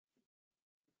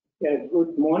Yeah,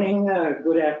 good morning,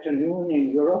 good afternoon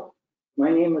in Europe.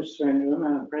 My name is Sven.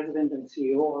 I'm President and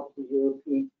CEO of the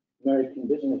European American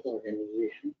Business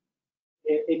Organization.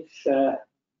 It's a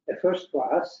first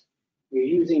for us. We're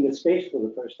using the space for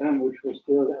the first time, which was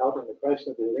built out in the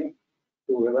Chrysler Building.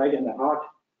 So we're right in the heart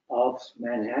of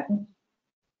Manhattan.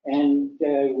 And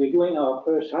we're doing our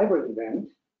first hybrid event.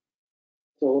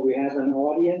 So we have an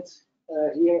audience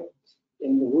here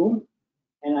in the room.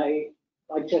 And I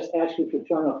just ask you to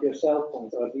turn off your cell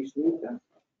phones, or at least mute them,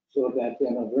 so that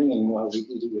they're not ringing while we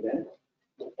do the event.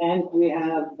 And we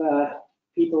have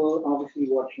people obviously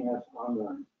watching us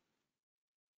online.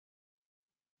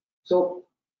 So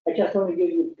I just want to give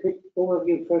you a quick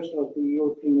overview first of the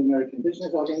European American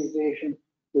Business Organization.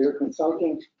 We're a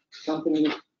consulting company.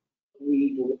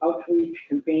 We do outreach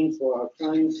campaigns for our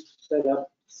clients, set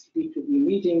up B2B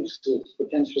meetings with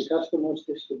potential customers,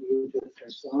 distributors,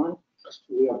 and so on.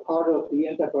 We are part of the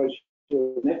Enterprise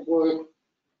Network,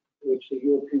 which the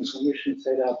European Commission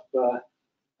set up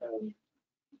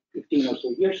 15 or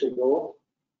so years ago.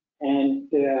 And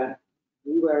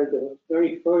we were the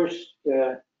very first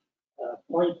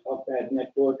point of that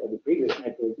network, or the previous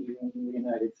network, even in the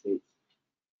United States.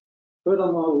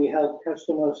 Furthermore, we help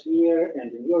customers here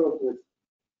and in Europe with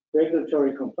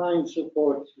regulatory compliance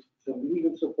support, some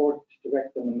legal support to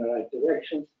direct them in the right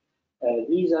direction.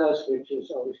 Visas, which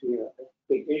is obviously a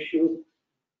big issue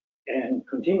and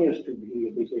continues to be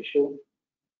a big issue.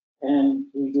 And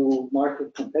we do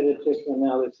market competitive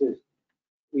analysis.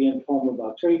 We inform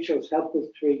about trade shows, help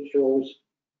with trade shows.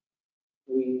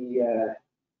 We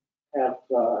have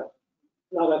a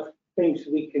lot of things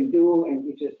we can do, and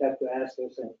you just have to ask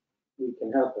us and we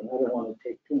can help. And I don't want to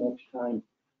take too much time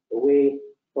away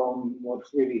from what's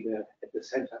really at the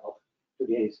center of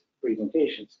today's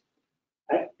presentations.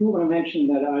 I do want to mention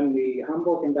that I'm the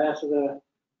Hamburg ambassador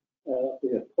of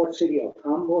the port city of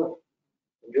Hamburg,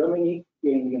 in Germany,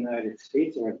 here in the United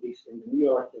States, or at least in the New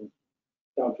York and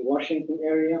down to Washington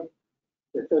area.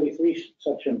 There are 33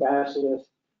 such ambassadors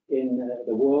in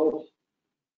the world,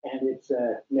 and it's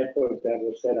a network that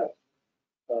was set up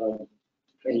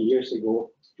 20 years ago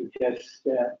to just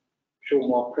show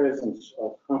more presence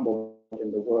of Hamburg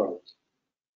in the world.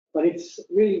 But it's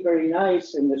really very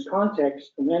nice in this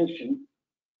context to mention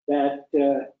that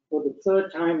for the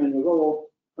third time in a row,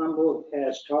 Hamburg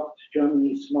has topped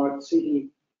Germany's Smart City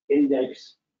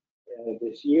Index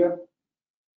this year.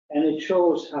 And it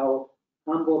shows how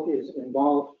Hamburg is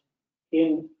involved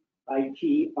in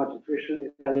IT, artificial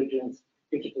intelligence,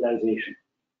 digitalization.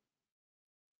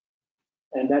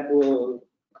 And that will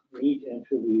lead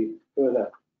into the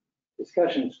further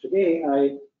discussions today.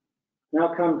 I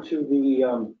now come to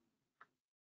the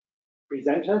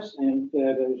presenters, and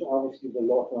there's obviously the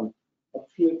law firm of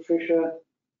Fieldfisher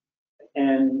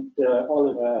and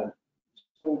Oliver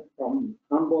from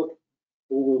Hamburg,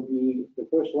 who will be the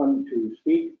first one to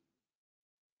speak.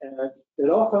 The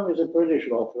law firm is a British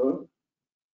law firm,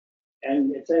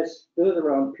 and it says built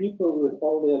around people with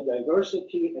all their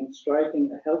diversity and striking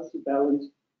a healthy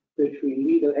balance between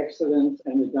legal excellence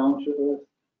and a down-to-earth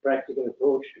practical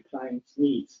approach to clients'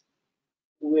 needs,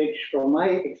 which from my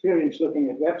experience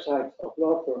looking at websites of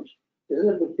law firms is a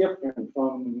little bit different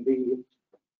from the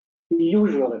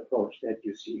usual approach that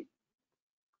you see.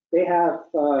 They have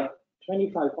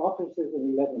 25 offices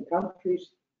in 11 countries,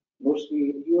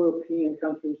 mostly European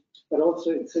countries, but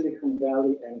also in Silicon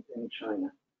Valley and in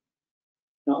China.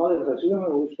 Now, Oliver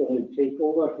Süme, who's going to take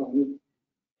over from me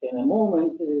in a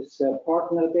moment, is a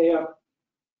partner there.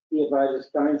 He advises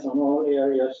clients on all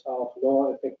areas of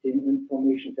law affecting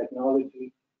information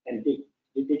technology and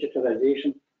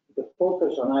digitalization, with a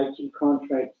focus on IT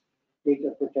contracts,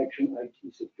 data protection,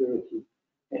 IT security,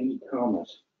 and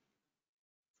e-commerce.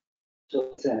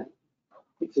 So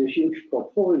it's a huge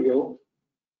portfolio,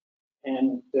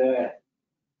 and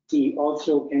he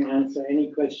also can answer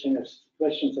any questions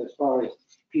as far as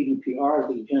GDPR,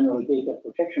 the General Data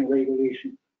Protection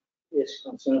Regulation, is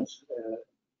concerned.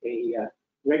 A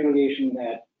regulation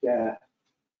that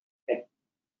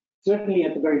certainly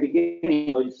at the very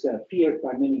beginning was feared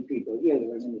by many people here. There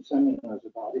were many seminars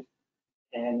about it.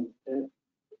 And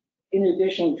in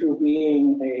addition to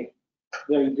being a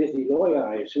very busy lawyer,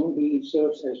 I assume, he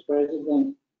serves as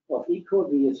president of ECO,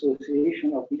 the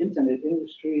Association of the Internet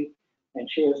Industry, and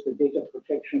chairs the Data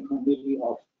Protection Committee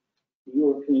of the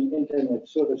European Internet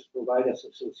Service Providers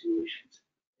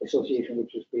Association,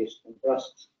 which is based in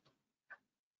Brussels.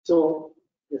 So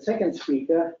the second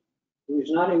speaker, who is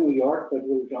not in New York but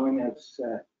will join us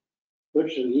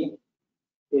virtually,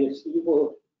 is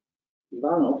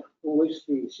Ivanov, who is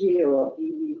the CEO of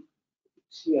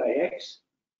DE-CIX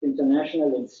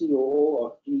International and COO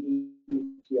of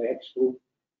DE-CIX DE-CIX group.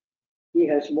 He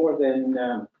has more than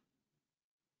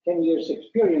 10 years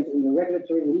experience in the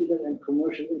regulatory, legal, and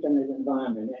commercial internet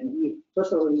environment. And he,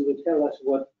 first of all, he will tell us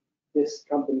what this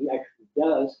company actually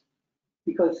does,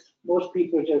 because most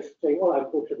people just say, well, I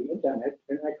go to the internet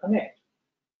and I connect.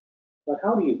 But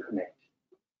how do you connect?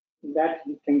 That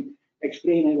he can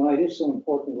explain and why it is so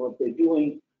important what they're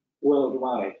doing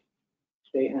worldwide.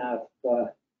 They have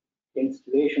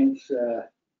installations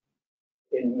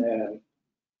in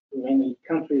many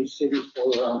countries, cities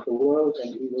all around the world,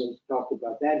 and we will talk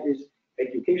about that. His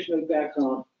educational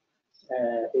background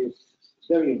is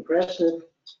very impressive.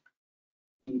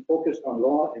 He focused on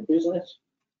law and business,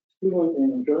 fluent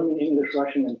in German, English,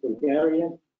 Russian, and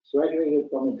Bulgarian, graduated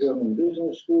from a German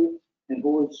business school, and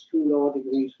holds 2 law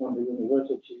degrees from the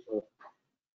universities of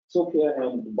Sofia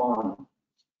and Bonn.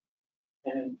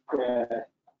 And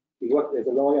he worked as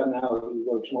a lawyer, now he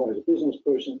works more as a business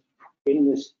person in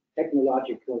this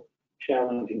technological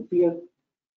challenging field.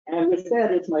 And with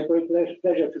that, it's my great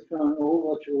pleasure to turn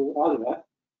over to Oliver,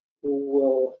 who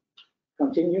will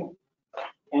continue.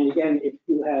 And again, if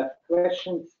you have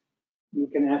questions, you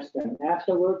can ask them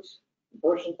afterwards in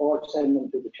person or send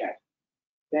them to the chat.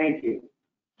 Thank you.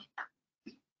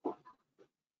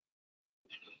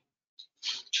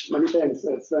 Many thanks,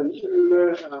 Sven.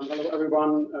 Hello,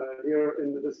 everyone here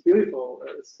in this beautiful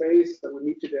space that we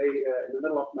meet today in the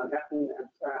middle of Manhattan. And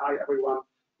hi, everyone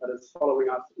that is following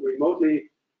us remotely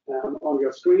on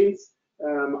your screens.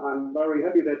 I'm very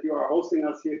happy that you are hosting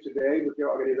us here today with your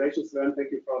organization, Sven.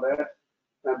 Thank you for that.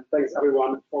 And thanks,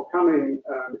 everyone, for coming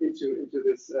into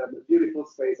this beautiful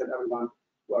space, and everyone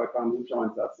welcome who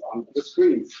joins us on the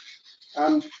screens.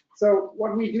 So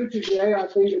what we do today, I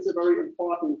think, is a very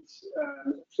important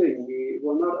thing. We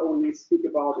will not only speak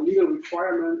about legal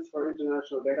requirements for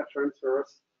international data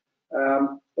transfers,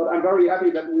 but I'm very happy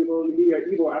that we will hear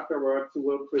Ivo afterwards, who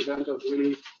will present us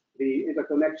really the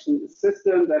interconnection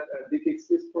system that DE-CIX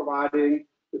is providing.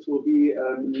 This will be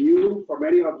new for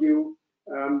many of you,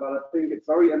 but I think it's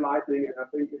very enlightening, and I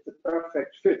think it's a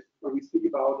perfect fit when we speak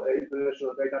about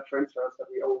international data transfers, that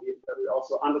we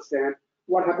also understand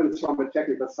what happens from a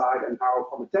technical side and how,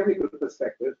 from a technical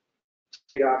perspective,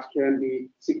 data can be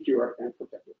secured and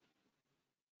protected.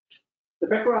 The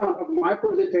background of my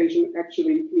presentation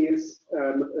actually is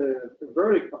a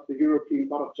verdict of the European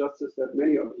Court of Justice that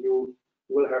many of you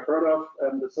will have heard of,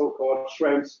 the so-called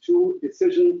Schrems II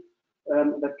decision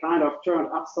that kind of turned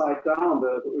upside down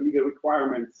the legal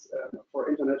requirements for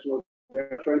international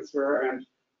data transfer. And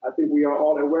I think we are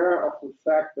all aware of the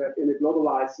fact that in a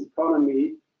globalized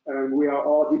economy, we are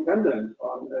all dependent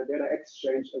on data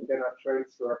exchange and data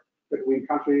transfer between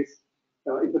countries,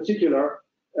 in particular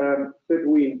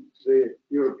between the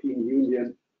European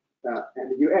Union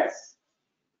and the US.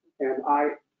 And I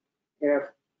have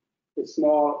a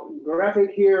small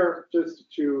graphic here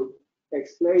just to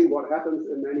explain what happens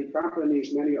in many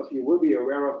companies. Many of you will be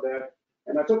aware of that.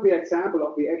 And I took the example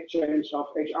of the exchange of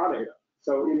HR data.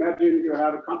 So imagine you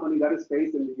have a company that is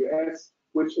based in the US,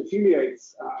 which affiliate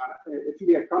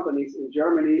companies in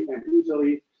Germany and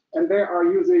Italy, and they are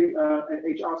using an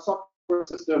HR software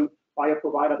system by a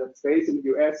provider that's based in the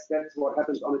US. That's what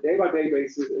happens on a day-by-day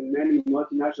basis in many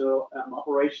multinational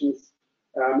operations,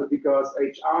 because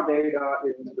HR data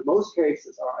in the most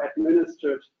cases are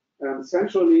administered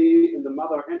centrally in the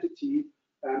mother entity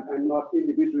and not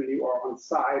individually or on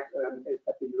site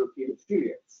at the European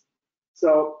affiliates.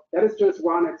 So that is just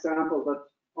one example that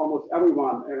almost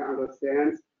everyone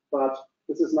understands, but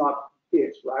this is not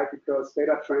it, right? Because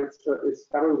data transfer is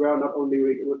everywhere, not only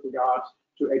with regard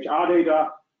to HR data,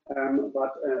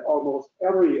 but almost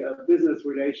every business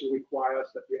relation requires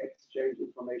that you exchange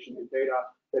information and data,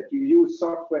 that you use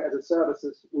software as a service,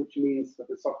 which means that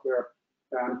the software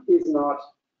is not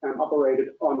operated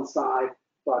on site,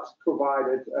 but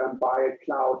provided by a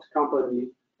cloud company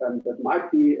that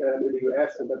might be in the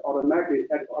US, and that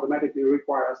automatically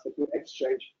requires that you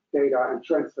exchange data and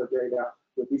transfer data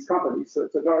with these companies. So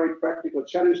it's a very practical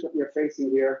challenge that we are facing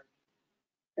here.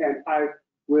 And I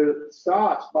will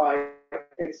start by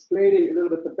explaining a little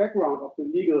bit the background of the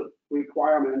legal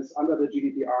requirements under the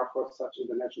GDPR for such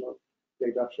international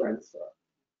data transfer.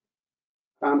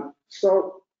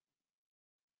 So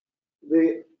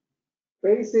the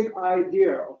basic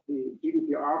idea of the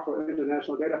GDPR for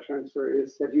international data transfer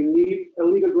is that you need a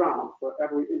legal ground for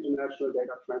every international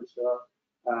data transfer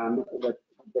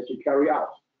that you carry out.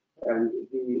 And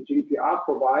the GDPR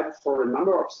provides for a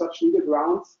number of such legal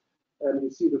grounds. And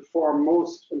you see the four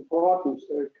most important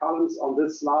columns on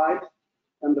this slide.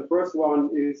 And the first one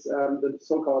is the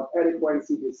so-called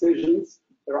adequacy decisions.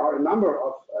 There are a number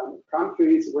of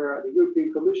countries where the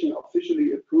European Commission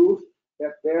officially approved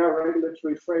that their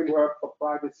regulatory framework for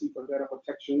privacy for data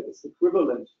protection is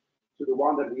equivalent to the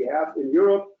one that we have in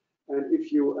Europe. And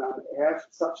if you have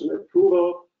such an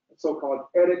approval, so-called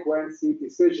adequacy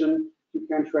decision, you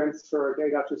can transfer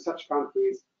data to such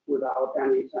countries without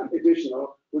any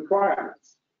additional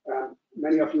requirements.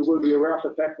 Many of you will be aware of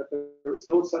the fact that there is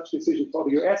no such decision for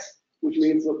the US, which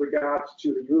means with regard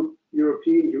to the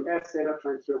European US data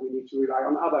transfer, we need to rely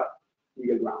on other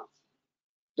legal grounds.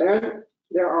 Then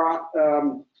there are,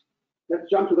 let's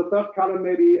jump to the third column,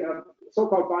 maybe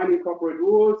so-called binding corporate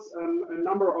rules. A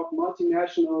number of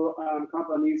multinational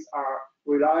companies are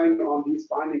relying on these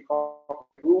binding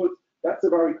corporate rules. That's a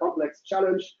very complex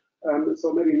challenge,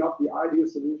 so maybe not the ideal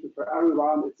solution for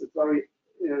everyone. It's a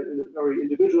very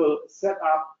individual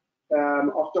setup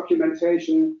of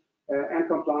documentation and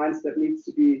compliance that needs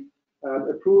to be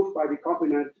approved by the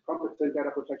competent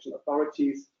data protection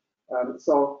authorities.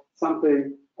 So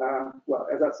something, well,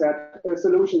 as I said, a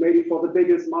solution maybe for the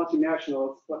biggest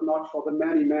multinationals, but not for the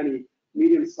many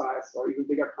medium-sized or even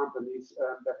bigger companies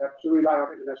that have to rely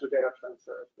on international data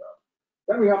transfer as well.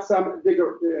 Then we have some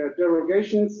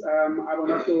derogations. I will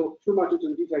not go too much into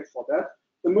the details for that.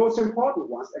 The most important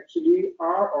ones actually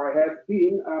are or have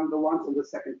been the ones in the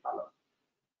second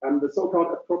column, the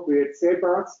so-called appropriate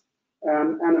safeguards,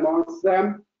 and amongst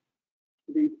them,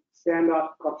 the standard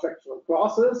contractual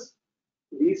clauses.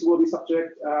 These will be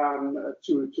subject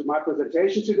to my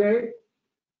presentation today.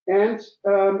 And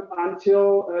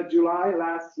until July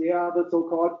last year, the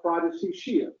so-called privacy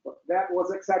shield. But that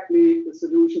was exactly the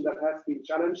solution that has been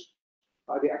challenged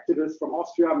by the activist from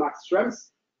Austria, Max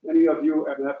Schrems. Many of you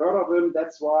have heard of him.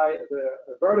 That's why the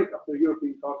verdict of the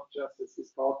European Court of Justice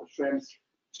is called the Schrems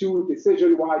II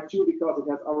decision. Why II? Because it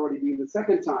has already been the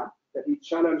second time that he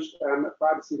challenged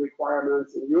privacy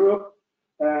requirements in Europe.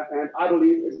 And I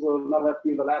believe it will not have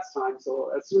been the last time.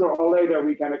 So sooner or later,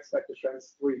 we can expect a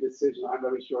Schrems III decision. I'm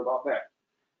very sure about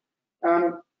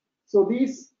that. So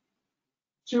these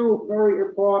two very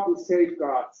important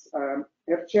safeguards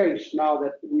have changed now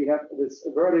that we have this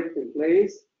verdict in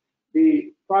place.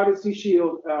 The privacy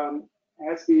shield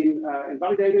has been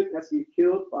invalidated, has been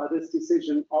killed by this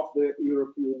decision of the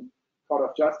European Court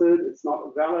of Justice. It's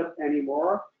not valid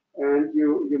anymore. And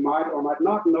you might or might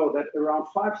not know that around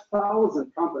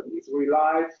 5,000 companies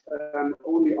relied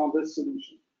only on this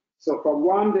solution. So from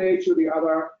one day to the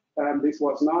other, this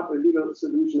was not a legal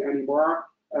solution anymore,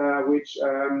 which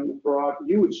brought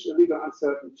huge legal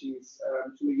uncertainties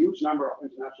to a huge number of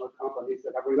international companies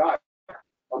that have relied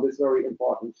on this very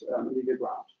important legal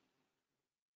ground.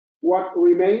 What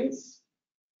remains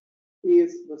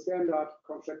is the standard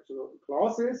contractual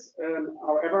clauses.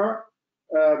 However,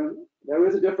 there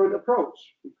is a different approach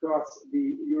because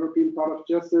the European Court of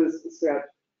Justice said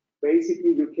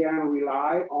basically you can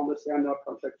rely on the standard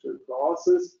contractual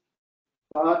clauses,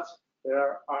 but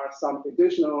there are some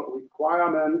additional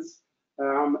requirements.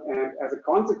 And as a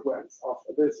consequence of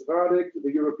this verdict,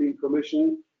 the European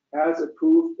Commission has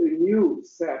approved a new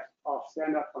set of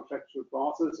standard contractual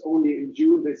clauses only in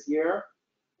June this year.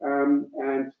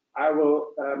 And I will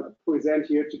present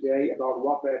here today about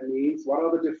what that means, what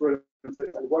are the differences,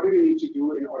 and what do you need to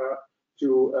do in order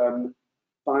to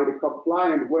find a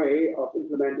compliant way of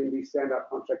implementing these standard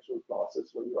contractual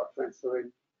clauses when you are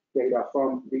transferring data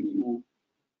from the EU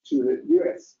to the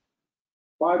US.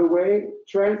 By the way,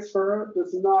 transfer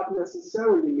does not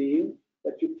necessarily mean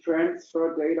that you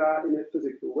transfer data in a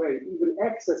physical way. Even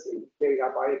accessing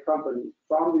data by a company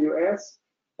from the US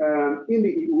in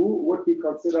the EU would be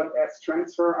considered as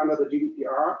transfer under the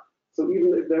GDPR. So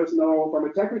even if there's no, from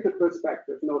a technical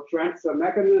perspective, no transfer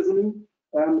mechanism,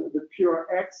 the pure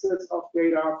access of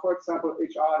data, for example,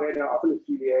 HR data of an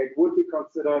affiliate, would be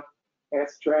considered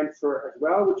as transfer as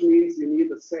well, which means you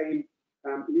need the same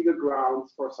legal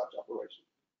grounds for such operation.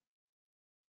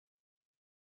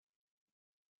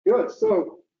 Good,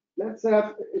 so let's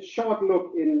have a short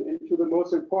look into the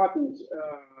most important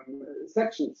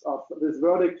sections of this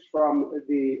verdict from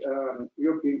the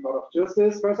European Court of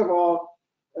Justice. First of all,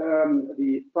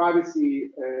 the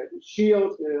privacy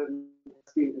shield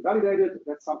has been invalidated.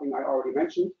 That's something I already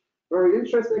mentioned. Very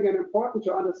interesting and important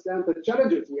to understand the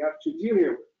challenges we have to deal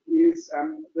here with is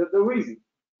the reason.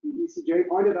 The ECJ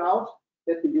pointed out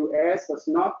that the US does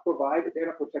not provide a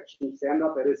data protection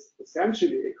standard that is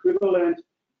essentially equivalent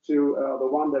to the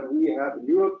one that we have in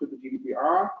Europe, to the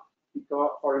GDPR,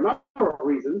 because for a number of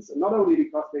reasons, not only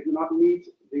because they do not meet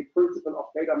the principle of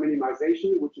data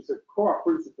minimization, which is a core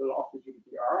principle of the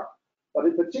GDPR, but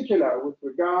in particular with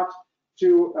regard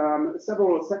to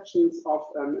several sections of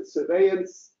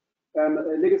surveillance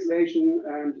legislation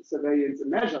and surveillance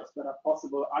measures that are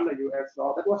possible under US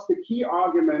law. That was the key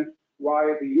argument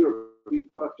why the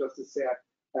Justice said,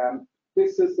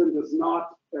 this system does not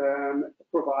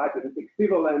provide an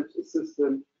equivalent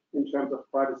system in terms of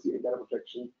privacy and data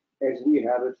protection as we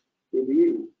have it in the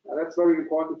EU. Now, that's very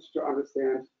important to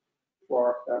understand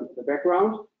for the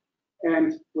background.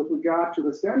 And with regard to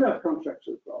the standard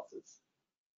contractual clauses,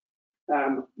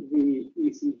 the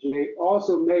ECJ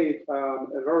also made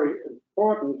a very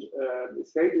important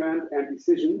statement and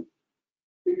decision,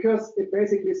 because it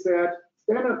basically said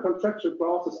standard contractual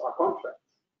clauses are contracts.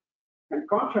 And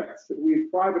contracts between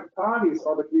private parties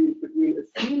or between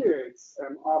affiliates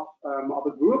of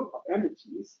a group of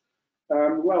entities,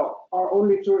 well, are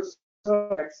only to a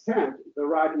certain extent the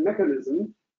right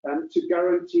mechanism to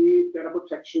guarantee data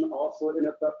protection also in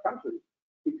a third country,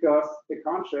 because the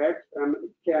contract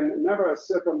can never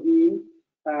circumvene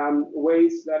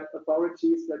ways that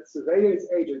authorities, that surveillance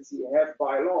agency have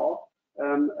by law.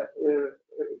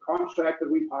 A contract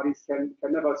between parties can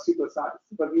never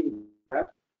supervene that.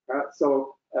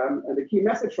 And the key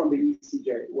message from the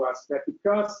ECJ was that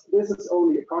because this is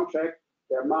only a contract,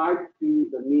 there might be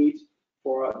the need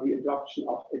for the adoption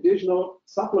of additional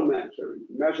supplementary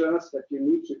measures that you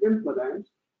need to implement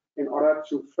in order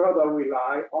to further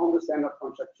rely on the standard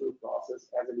contractual clauses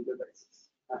as a legal basis.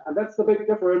 And that's the big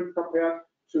difference compared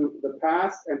to the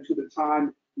past and to the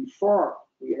time before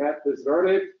we had this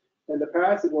verdict. In the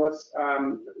past, it was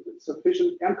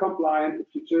sufficient and compliant if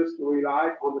you just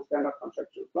relied on the standard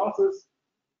contractual clauses.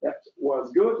 That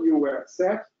was good, you were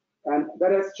set, and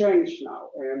that has changed now.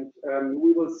 And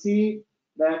we will see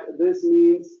that this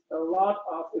means a lot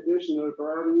of additional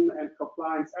burden and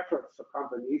compliance efforts for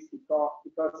companies,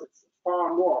 because it's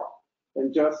far more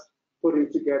than just putting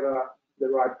together the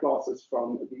right clauses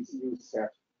from these new set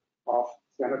of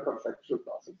standard contractual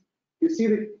clauses. You see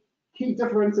the key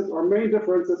differences or main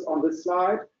differences on this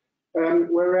slide,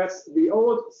 whereas the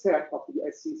old set of the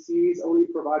SCCs only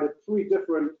provided 3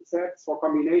 different sets for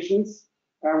combinations,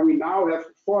 and we now have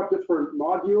 4 different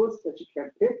modules that you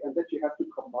can pick and that you have to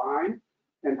combine.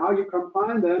 And how you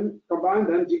combine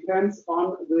them depends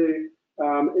on the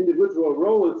individual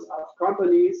roles of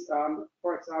companies,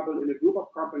 for example, in a group of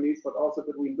companies, but also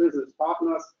between business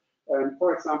partners.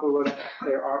 For example, whether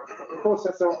there are a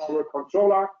processor or a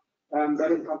controller,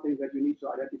 that is something that you need to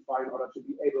identify in order to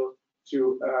be able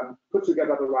to put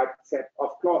together the right set of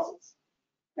clauses.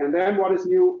 And then what is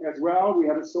new as well, we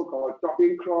have a so-called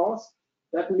docking clause.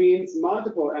 That means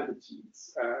multiple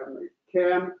entities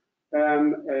can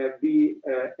be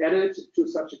added to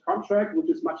such a contract, which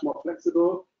is much more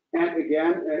flexible. And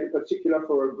again, in particular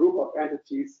for a group of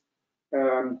entities,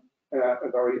 a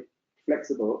very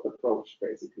flexible approach,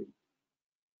 basically.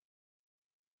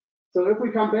 So if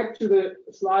we come back to the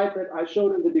slide that I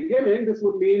showed in the beginning, this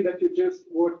would mean that you just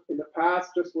would, in the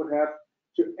past, just would have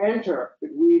to enter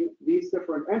between these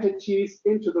different entities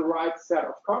into the right set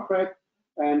of contract,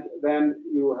 and then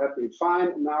you have been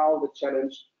fine. Now the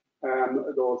challenge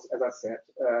goes, as I said,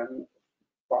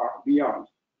 far beyond.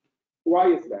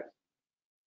 Why is that?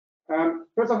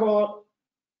 First of all,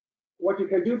 what you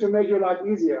can do to make your life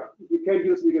easier, you can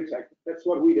use legal tech. That's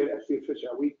what we did at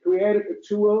Fieldfisher. We created a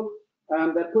tool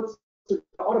that puts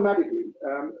automatically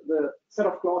the set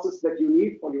of clauses that you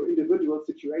need for your individual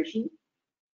situation.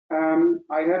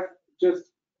 I have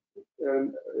just a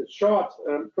short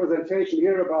presentation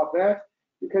here about that.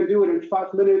 You can do it in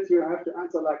 5 minutes. You have to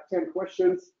answer like 10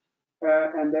 questions,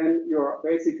 and then you're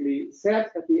basically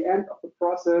set at the end of the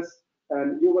process,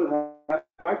 and you will have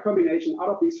a combination out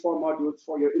of these 4 modules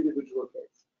for your individual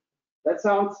case. That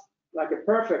sounds like a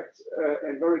perfect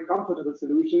and very comfortable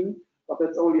solution, but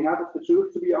that's only half of the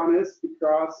truth, to be honest,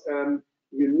 because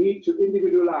you need to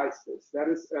individualize this. That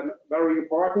is very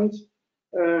important,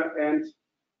 and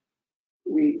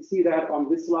we see that on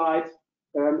this slide.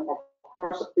 Of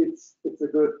course, it's a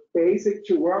good basic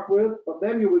to work with, but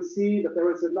then you will see that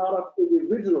there is a lot of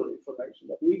individual information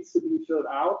that needs to be filled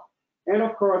out. And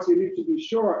of course, you need to be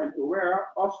sure and aware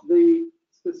of the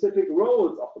specific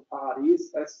roles of the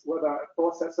parties, as whether a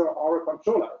processor or a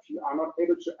controller. If you are not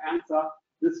able to answer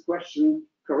this question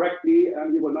correctly,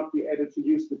 you will not be able to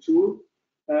use the tool.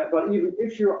 But even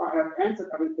if you have answered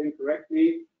everything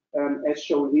correctly, as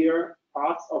shown here,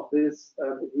 parts of this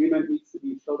agreement needs to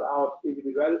be filled out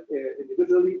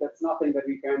individually. That's nothing that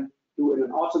we can do in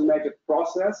an automated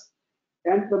process.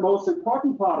 And the most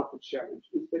important part of the challenge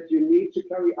is that you need to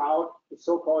carry out the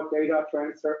so-called data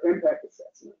transfer impact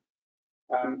assessment.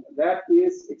 That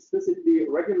is explicitly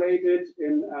regulated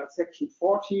in section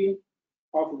 14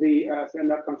 of the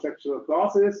standard contractual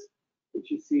clauses,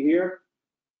 which you see here.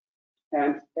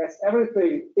 And as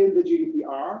everything in the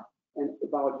GDPR and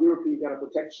about European data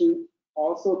protection,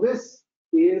 also this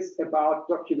is about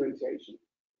documentation.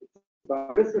 It's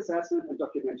about risk assessment and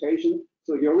documentation.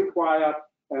 So you're required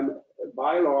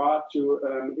by law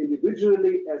to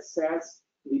individually assess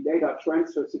the data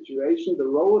transfer situation, the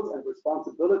roles and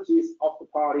responsibilities of the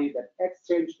party that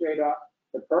exchange data,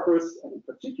 the purpose, and in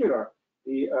particular,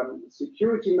 the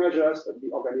security measures and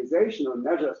the organizational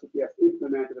measures that we have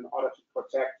implemented in order to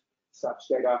protect such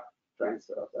data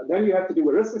transfers. And then you have to do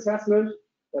a risk assessment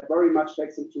that very much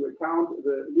takes into account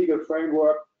the legal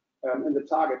framework in the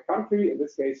target country, in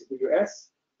this case, the US.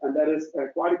 And that is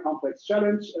quite a complex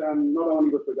challenge, not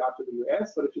only with regard to the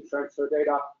US, but if you transfer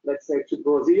data, let's say, to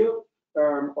Brazil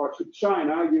or to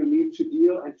China, you need to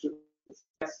deal and to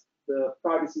assess the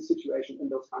privacy situation in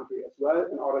those countries as well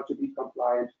in order to be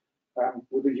compliant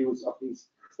with the use of these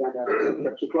standard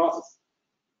encryption clauses.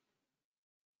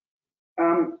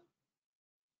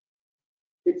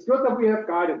 It's good that we have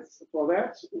guidance for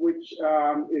that, which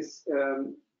is,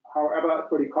 however, a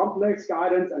pretty complex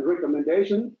guidance and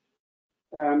recommendation.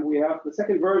 We have the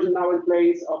second version now in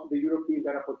place of the European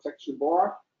Data Protection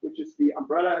Board, which is the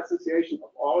umbrella association of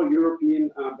all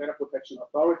European data protection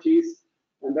authorities.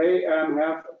 And they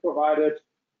have provided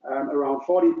around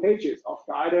 40 pages of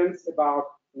guidance about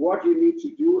what you need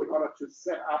to do in order to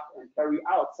set up and carry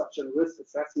out such a risk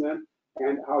assessment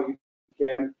and how you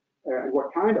can, and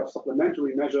what kind of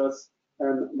supplementary measures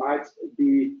might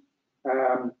be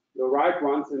the right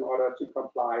ones in order to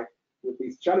comply with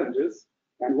these challenges.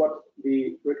 And what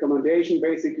the recommendation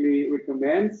basically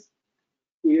recommends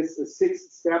is a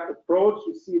 6-step approach.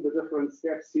 You see the different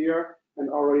steps here, and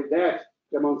already that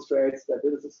demonstrates that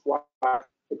this is quite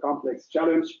a complex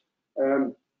challenge.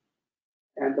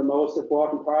 And the most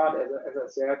important part, as I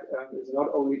said, is not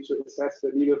only to assess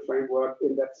the legal framework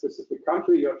in that specific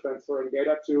country you're transferring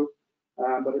data to,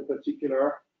 but in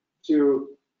particular to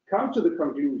come to the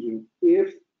conclusion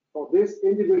if for this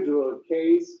individual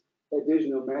case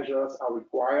additional measures are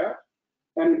required,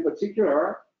 and in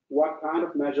particular what kind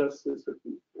of measures this could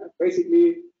be.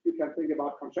 Basically, you can think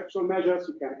about contractual measures,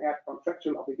 you can add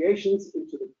contractual obligations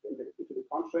into the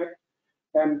contract,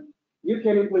 and you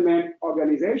can implement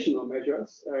organizational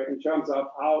measures in terms of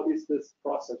how is this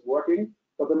process working.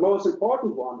 But the most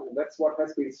important one, and that's what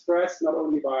has been stressed not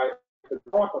only by the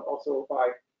court but also by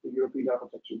the European Data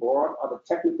Protection Board, are the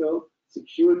technical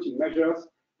security measures.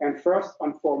 And first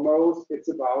and foremost, it's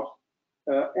about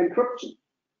encryption.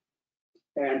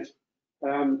 And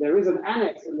there is an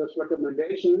annex in this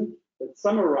recommendation that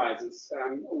summarizes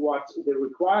what the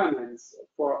requirements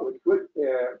for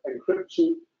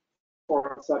encryption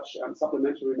for such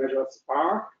supplementary measures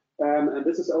are. And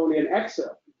this is only an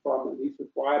excerpt from these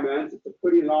requirements. It's a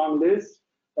pretty long list.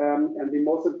 And the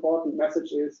most important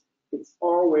message is it's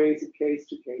always a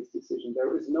case-to-case decision.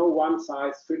 There is no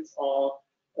one-size-fits-all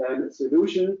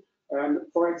solution.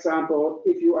 For example,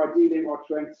 if you are dealing or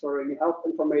transferring health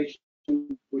information,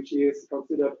 which is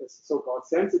considered as so-called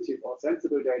sensitive or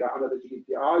sensible data under the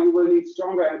GDPR, you will need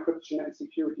stronger encryption and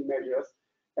security measures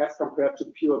as compared to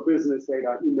pure business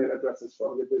data, email addresses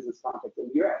from your business contact in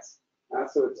the US.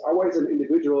 So it's always an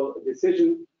individual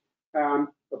decision,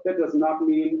 but that does not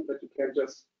mean that you can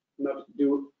just not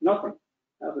do nothing.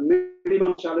 The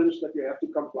minimum challenge that you have to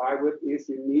comply with is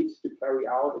you need to carry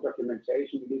out a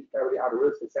documentation, you need to carry out a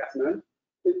risk assessment.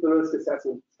 If the risk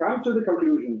assessment comes to the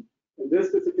conclusion, in this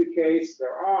specific case,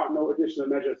 there are no additional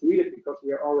measures needed because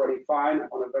we are already fine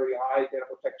on a very high data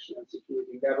protection and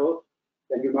security level,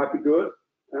 then you might be good.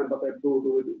 But there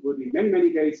will be many,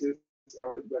 many cases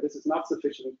where this is not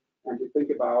sufficient, and you think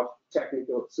about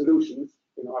technical solutions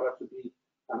in order to be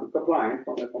compliant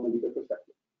from a legal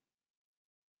perspective.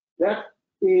 That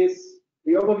is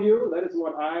the overview. That is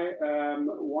what I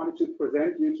wanted to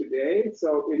present you today.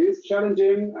 So it is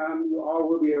challenging. You all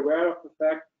will be aware of the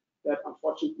fact that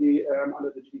unfortunately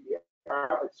under the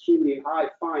GDPR, extremely high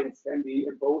fines can be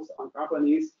imposed on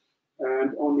companies.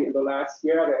 And only in the last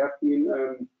year, there have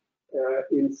been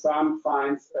in some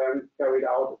fines carried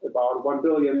out about 1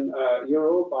 billion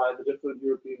euro by the different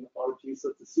European authorities. So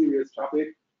it's a serious topic.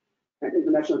 And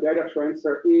international data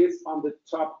transfer is on the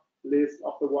top list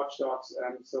of the watchdogs.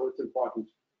 So it's important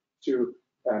to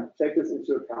take this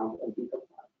into account and be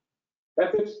compliant.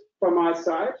 That's it from my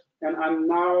side. And I'm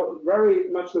now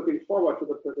very much looking forward to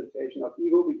the presentation of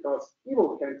Ivo, because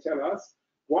Ivo can tell us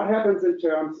what happens in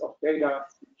terms of data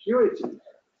security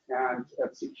and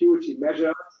security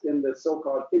measures in the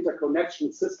so-called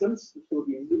interconnection systems, which will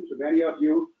be new to many of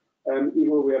you.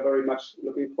 Ivo, we are very much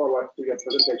looking forward to your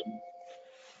presentation.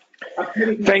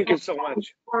 Thank you so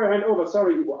much. Before I hand over,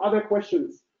 sorry, Ivo, other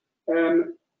questions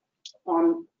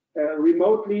on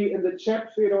remotely in the chat,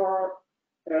 Fedor?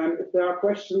 If there are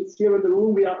questions here in the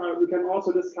room, we can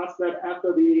also discuss that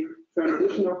after the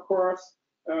transition, of course.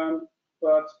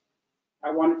 but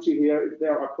I wanted to hear if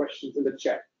there are questions in the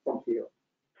chat from here.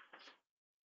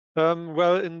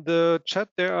 Well, in the chat,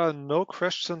 there are no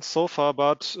questions so far,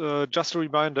 but just a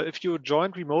reminder, if you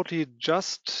joined remotely,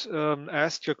 just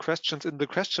ask your questions in the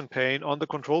question pane on the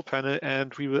control panel,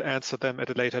 and we will answer them at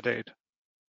a later date.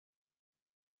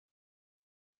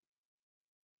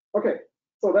 Okay,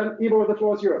 so then Ivo, the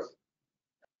floor is yours.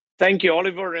 Thank you,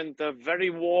 Oliver, and a very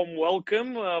warm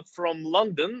welcome from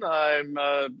London. I'm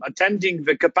attending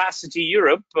the Capacity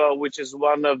Europe, which is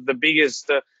one of the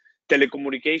biggest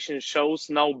telecommunication shows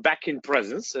now back in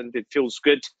presence, and it feels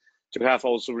good to have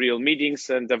also real meetings.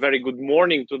 And a very good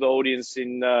morning to the audience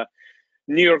in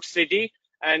New York City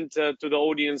and to the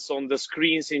audience on the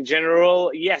screens in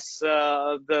general. Yes,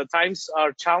 the times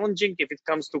are challenging if it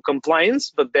comes to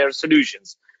compliance, but there are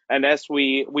solutions. And as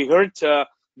we heard,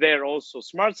 there are also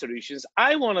smart solutions.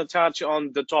 I want to touch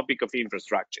on the topic of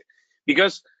infrastructure,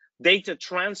 because data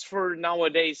transfer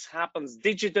nowadays happens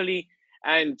digitally,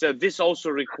 and this also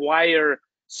require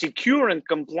secure and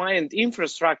compliant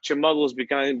infrastructure models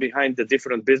behind the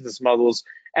different business models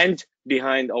and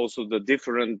behind also the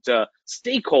different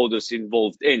stakeholders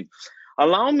involved in.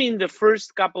 Allow me in the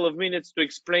first couple of minutes to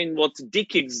explain what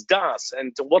DE-CIX does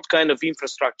and what kind of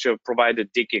infrastructure provider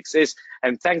DE-CIX is.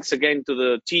 And thanks again to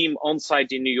the team on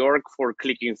site in New York for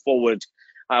clicking forward.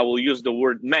 I will use the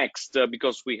word next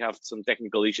because we have some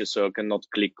technical issues, so I cannot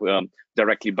click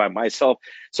directly by myself.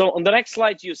 So on the next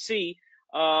slide, you see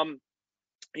the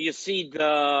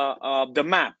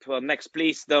map. Next,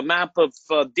 please. The map of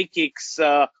DE-CIX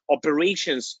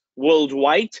operations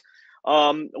worldwide.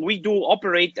 We do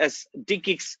operate as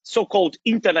DE-CIX so-called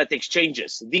internet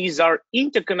exchanges. These are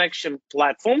interconnection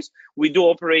platforms. We do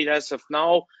operate as of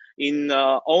now in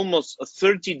almost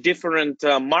 30 different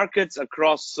markets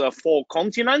across 4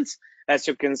 continents. As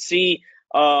you can see,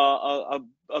 a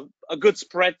good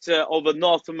spread over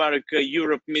North America,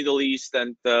 Europe, Middle East,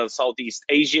 and Southeast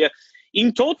Asia.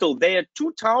 In total, there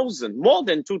are more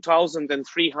than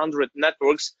 2,300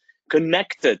 networks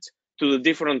connected to the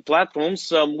different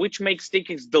platforms, which makes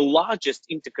DE-CIX the largest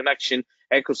interconnection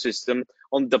ecosystem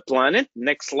on the planet.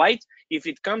 Next slide. If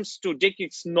it comes to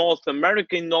DE-CIX North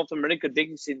America, in North America,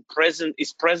 DE-CIX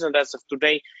is present as of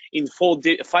today in 5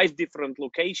 different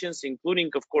locations, including,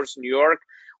 of course, New York,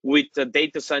 with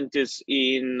data centers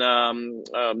in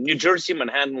New Jersey,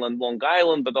 Manhattan, and Long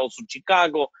Island, but also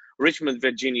Chicago, Richmond,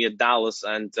 Virginia, Dallas,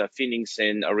 and Phoenix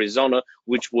in Arizona,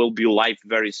 which will be live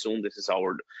very soon. This is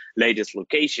our latest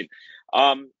location.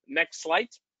 Next slide.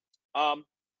 I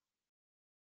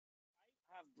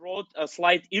have brought a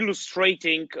slide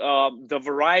illustrating the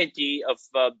variety of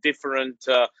different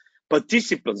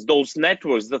participants, those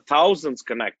networks, the thousands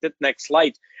connected. Next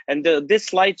slide. And this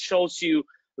slide shows you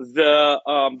the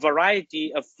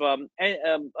variety of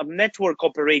network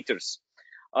operators.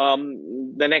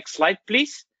 The next slide,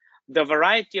 please. The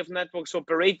variety of networks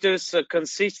operators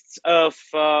consists of,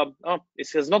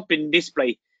 this has not been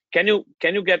displayed. Can you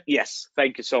get, yes,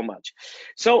 thank you so much.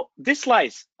 So this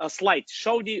slide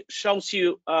shows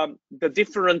you the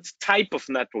different type of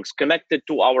networks connected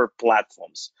to our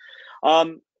platforms.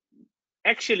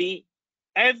 Actually,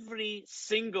 every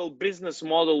single business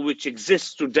model which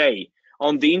exists today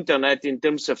on the internet in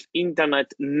terms of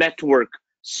internet network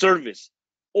service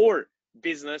or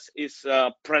business is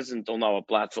present on our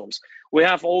platforms. We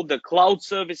have all the cloud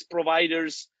service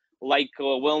providers, like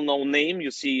a well-known name.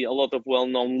 You see a lot of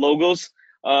well-known logos.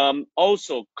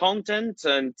 Also content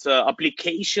and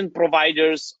application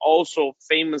providers, also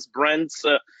famous brands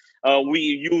we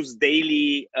use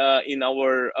daily in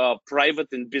our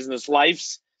private and business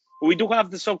lives. We do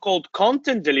have the so-called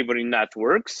content delivery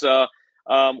networks,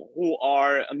 who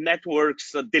are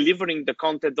networks delivering the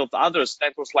content of others,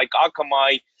 networks like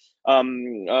Akamai,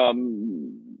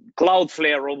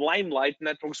 Cloudflare, or Limelight,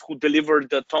 networks who deliver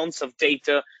the tons of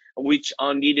data which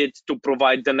are needed to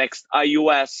provide the next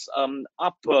iOS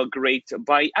upgrade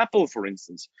by Apple, for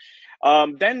instance.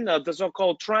 Then the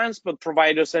so-called transport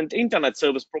providers and internet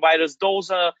service providers, those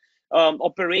are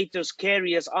operators,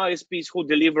 carriers, ISPs who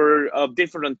deliver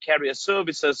different carrier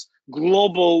services,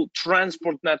 global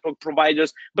transport network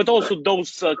providers, but also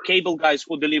those cable guys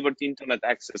who deliver the internet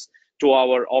access to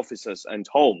our offices and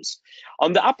homes.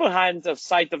 On the upper hand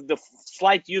side of the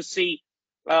slide, you see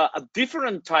a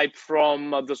different type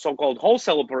from the so-called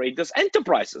wholesale operators,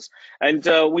 enterprises. And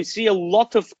we see a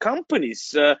lot of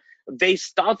companies, they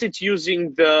started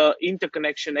using the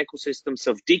interconnection ecosystems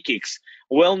of DE-CIX.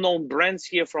 Well-known brands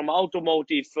here from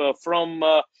automotive, from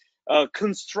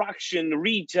construction,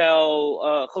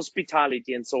 retail,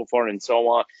 hospitality, and so forth and so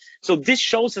on. So this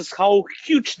shows us how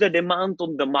huge the demand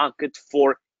on the market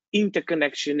for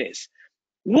interconnection is.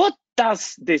 What does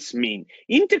this mean?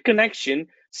 Interconnection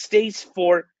stays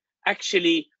for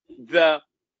actually the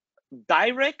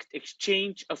direct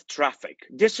exchange of traffic,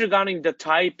 disregarding the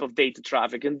type of data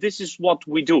traffic, and this is what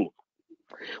we do.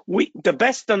 The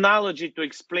best analogy to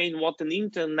explain what an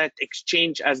internet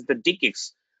exchange as the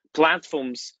DE-CIX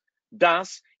platforms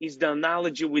does is the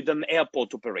analogy with an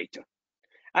airport operator.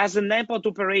 As an airport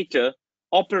operator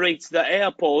operates the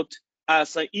airport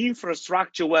as an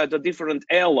infrastructure where the different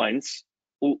airlines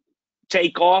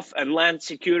take off and land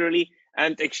securely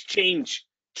and exchange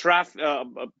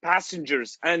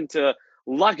passengers and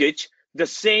luggage, the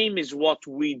same is what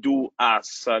we do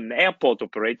as an airport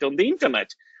operator on the internet.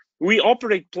 We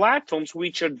operate platforms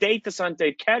which are data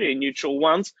center carrier neutral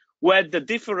ones, where the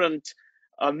different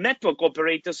network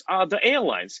operators are the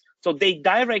airlines. So they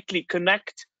directly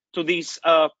connect to these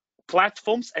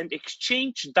platforms and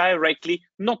exchange directly,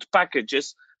 not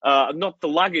packages, not the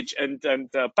luggage and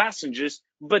passengers,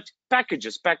 but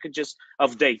packages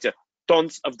of data,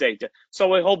 tons of data.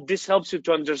 So I hope this helps you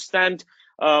to understand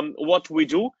what we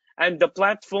do. And the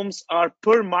platforms are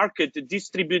per market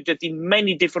distributed in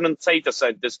many different data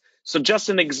centers. So just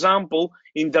an example,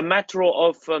 in the metro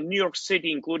of New York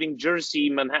City, including Jersey,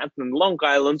 Manhattan, and Long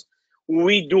Island,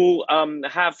 we do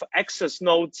have access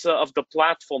nodes of the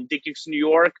platform DE-CIX New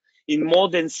York in more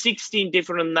than 16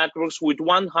 different networks with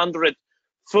 100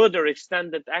 further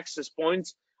extended access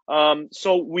points.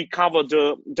 So we cover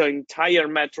the entire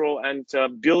metro and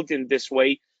build in this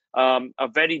way a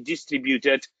very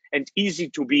distributed and easy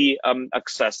to be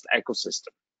accessed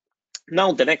ecosystem.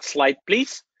 Now the next slide,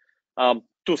 please.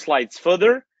 2 slides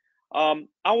further.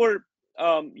 Our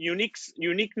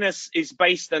uniqueness is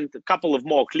based on a couple of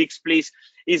more clicks, please,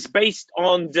 is based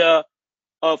on the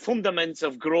fundamentals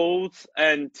of growth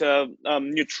and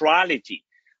neutrality.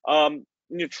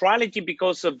 Neutrality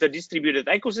because of the distributed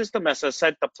ecosystem. As I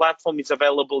said, the platform is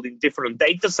available in different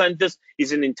data centers,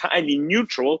 is an entirely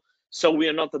neutral. So we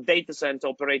are not a data center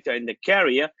operator in the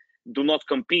carrier, do not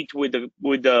compete with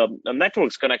the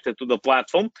networks connected to the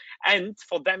platform. And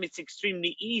for them, it's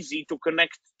extremely easy to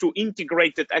connect to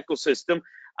integrated ecosystem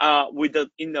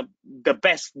in the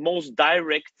best, most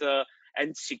direct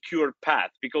and secure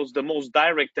path, because the most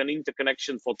direct and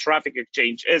interconnection for traffic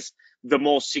exchange is the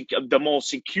more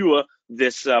secure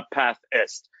this path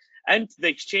is. And the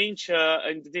exchange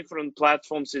in the different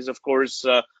platforms is, of course,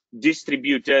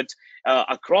 distributed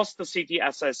across the city,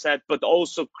 as I said, but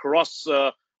also cross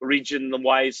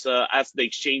region-wise, as the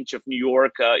exchange of New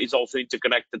York is also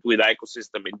interconnected with the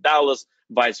ecosystem in Dallas,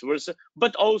 vice versa,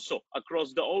 but also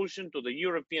across the ocean to the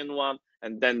European one,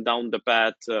 and then down the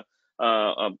path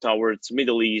towards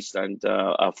Middle East and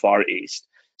Far East.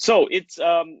 So it's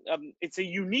a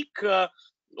unique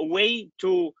way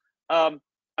to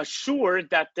assure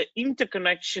that the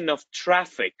interconnection of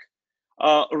traffic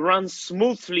runs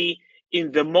smoothly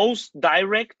in the most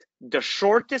direct, the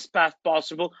shortest path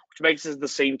possible, which makes it at the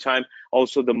same time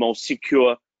also the most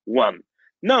secure one.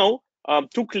 Now,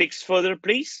 2 clicks further,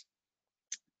 please.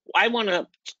 I want to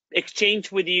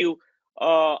exchange with you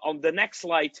on the next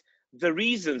slide the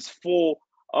reasons for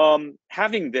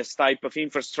having this type of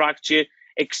infrastructure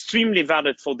extremely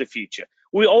valid for the future.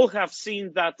 We all have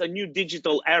seen that a new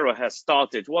digital era has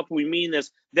started. What we mean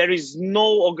is there is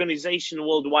no organization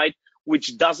worldwide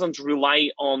which doesn't rely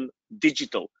on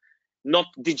digital, not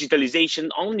digitalization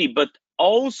only, but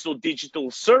also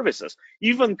digital services.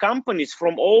 Even companies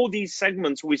from all these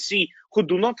segments we see who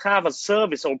do not have a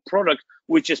service or product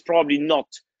which is probably not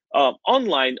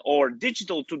online or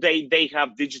digital today, they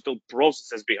have digital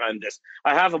processes behind this.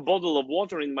 I have a bottle of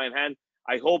water in my hand,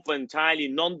 I hope an entirely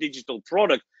non-digital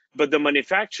product, but the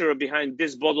manufacturer behind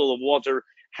this bottle of water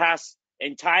has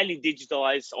entirely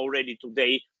digitalized already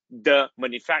today the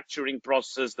manufacturing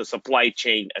process, the supply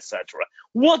chain, etc.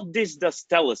 What this does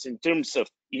tell us in terms of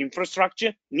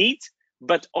infrastructure needs,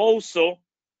 but also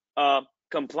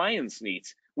compliance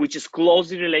needs, which is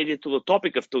closely related to the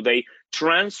topic of today,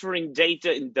 transferring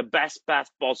data in the best path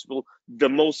possible, the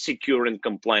most secure and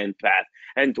compliant path.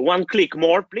 And 1 click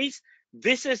more, please.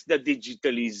 This is the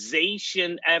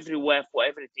digitalization everywhere for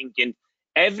everything and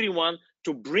everyone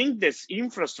to bring this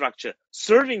infrastructure,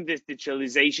 serving this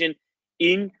digitalization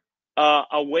in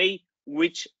a way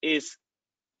which is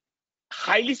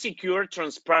highly secure,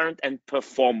 transparent, and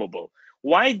performable.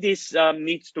 Why this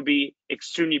needs to be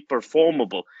extremely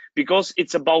performable? Because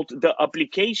it's about the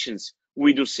applications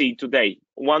we do see today.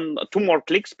 2 more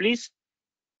clicks, please.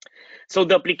 So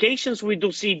the applications we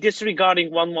do see,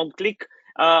 disregarding one click,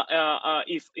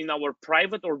 if in our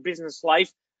private or business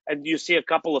life, and you see a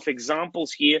couple of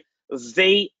examples here,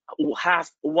 they have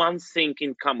one thing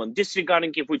in common.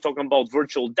 Disregarding if we're talking about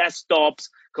virtual desktops,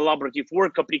 collaborative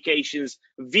work applications,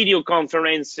 video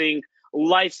conferencing,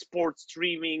 live sports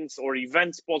streamings or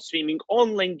event sport streaming,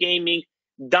 online gaming,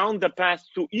 down the path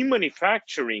to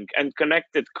e-manufacturing and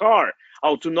connected car,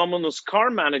 autonomous car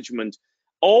management,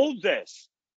 all this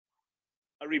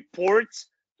reports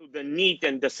to the need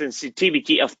and the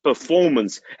sensitivity of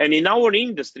performance. And in our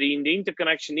industry, in the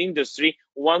interconnection industry,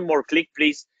 one more click,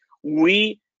 please,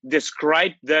 we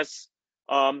describe this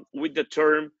with the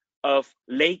term of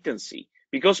latency,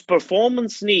 because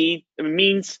performance need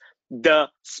means the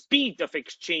speed of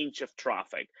exchange of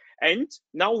traffic. And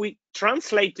now we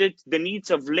translated the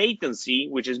needs of latency,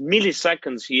 which is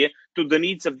milliseconds here, to the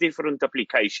needs of different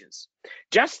applications.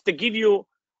 Just to give you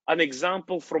an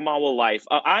example from our life,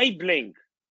 eye blink,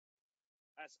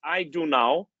 as I do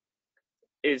now,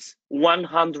 is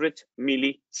 100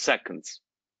 milliseconds.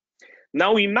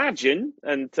 Now imagine,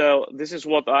 and this is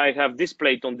what I have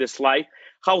displayed on this slide,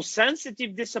 how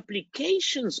sensitive these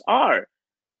applications are.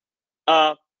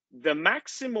 The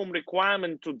maximum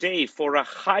requirement today for a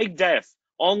high-def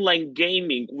online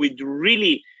gaming with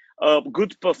really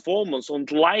good performance on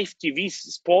live TV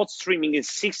sports streaming is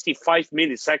 65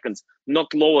 milliseconds,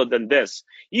 not lower than this.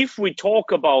 If we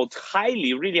talk about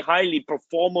really highly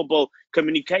performable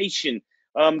communication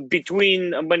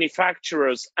between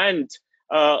manufacturers and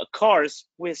cars,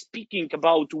 we're speaking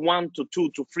about 1 to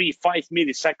 2 to 3, 5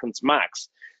 milliseconds max.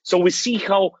 So we see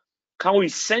how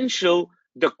essential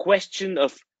the question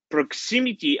of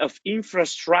proximity of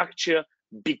infrastructure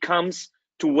becomes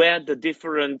to where the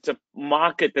different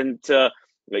market and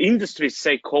industry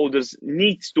stakeholders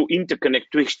need to interconnect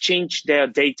to exchange their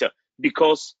data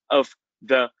because of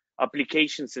the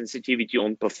application sensitivity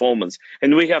on performance.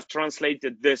 And we have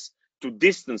translated this to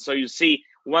distance. So you see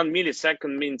 1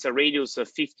 millisecond means a radius of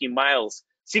 50 miles.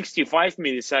 65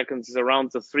 milliseconds is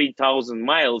around 3,000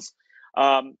 miles.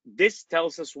 This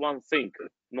tells us one thing.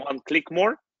 One click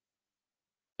more.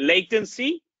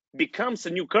 Latency becomes a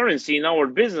new currency in our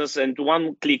business, and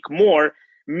one click more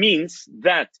means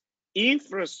that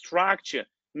infrastructure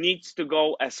needs to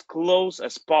go as close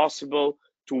as possible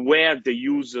to where the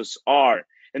users are.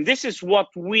 And this is what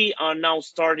we are now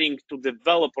starting to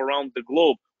develop around the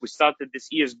globe. We started this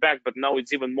years back, but now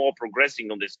it's even more progressing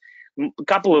on this. A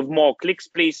couple of more clicks,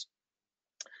 please.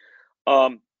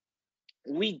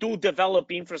 We do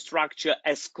develop infrastructure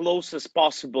as close as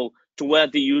possible to where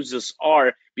the users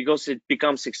are because it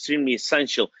becomes extremely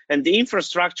essential. And the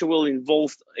infrastructure will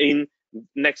involve in,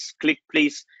 next click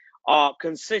please,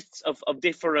 consists of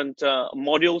different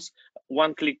modules.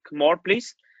 One click more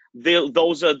please.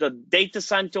 Those are the data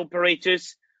center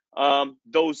operators.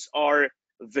 Those are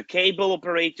the cable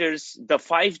operators, the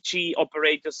 5G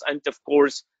operators, and of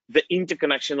course, the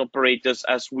interconnection operators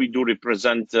as we do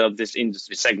represent this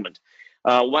industry segment.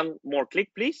 One more click,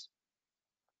 please.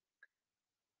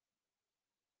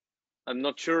 I'm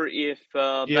not sure if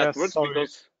that works sorry.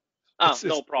 because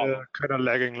no problem. Kind of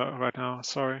lagging right now.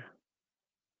 Sorry.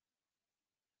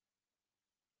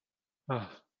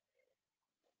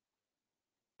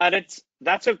 And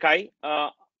that's okay.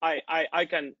 I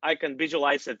can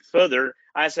visualize it further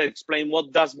as I explain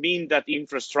what does mean that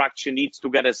infrastructure needs to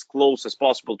get as close as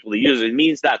possible to the user. It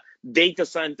means that data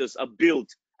centers are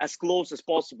built as close as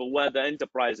possible where the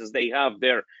enterprises, they have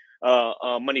their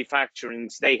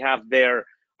manufacturings, they have their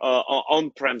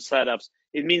on-prem setups.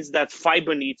 It means that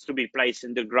fiber needs to be placed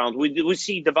in the ground. We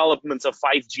see developments of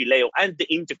 5G layer and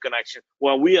the interconnection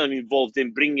where we are involved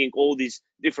in bringing all these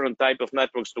different type of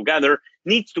networks together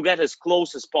needs to get as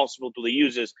close as possible to the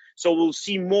users. So we'll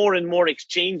see more and more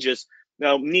exchanges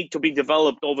need to be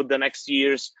developed over the next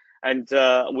years, and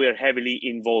we're heavily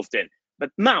involved in.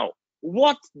 But now,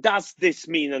 what does this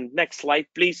mean? And next slide,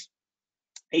 please.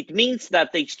 It means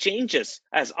that the exchanges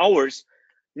as ours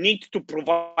need to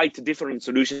provide different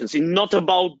solutions. It's not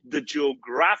about the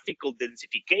geographical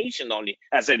densification only,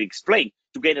 as I explained,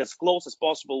 to get as close as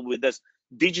possible with this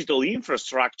digital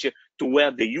infrastructure to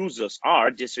where the users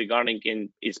are, disregarding in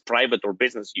its private or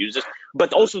business users,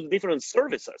 but also the different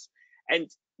services. And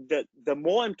the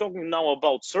more I'm talking now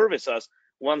about services,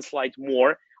 one slide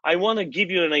more, I want to give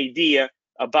you an idea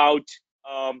about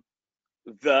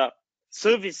the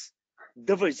service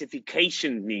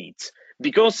diversification needs.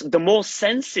 Because the more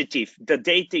sensitive the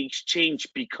data exchange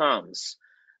becomes,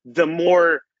 the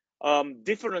more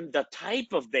different the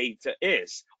type of data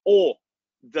is, or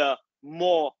the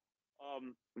more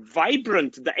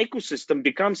vibrant the ecosystem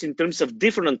becomes in terms of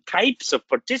different types of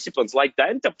participants, like the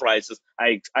enterprises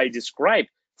I described,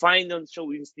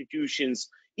 financial institutions,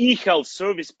 e-health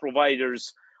service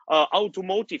providers,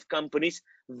 automotive companies,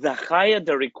 the higher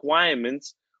the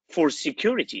requirements for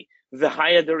security, the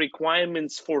higher the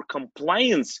requirements for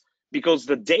compliance, because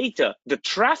the data, the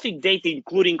traffic data,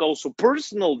 including also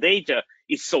personal data,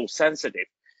 is so sensitive.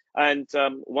 And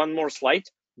one more slide.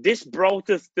 This brought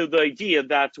us to the idea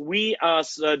that we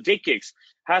as DE-CIX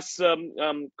has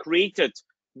created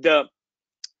the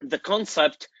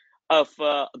concept of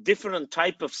different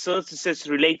type of services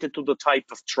related to the type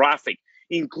of traffic,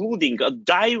 including a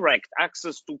direct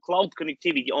access to cloud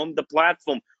connectivity on the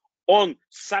platform on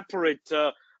separate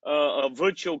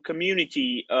virtual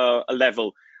community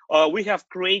level. We have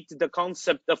created the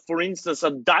concept of, for instance,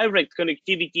 a direct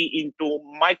connectivity into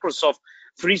Microsoft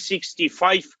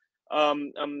 365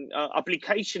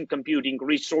 application computing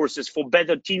resources for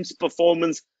better Teams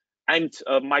performance and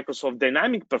Microsoft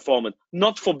Dynamic performance,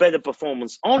 not for better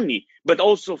performance only, but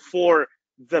also for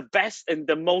the best and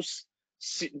the most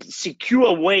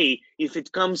secure way if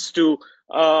it comes to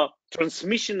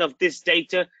transmission of this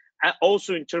data,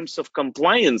 also in terms of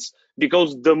compliance,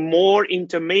 because the more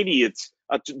intermediates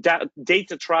that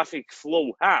data traffic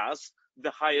flow has,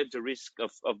 the higher the risk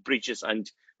of breaches and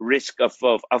risk of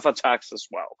attacks as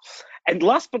well. And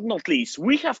last but not least,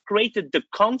 we have created the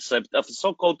concept of a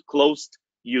so-called closed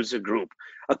user group.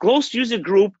 A closed user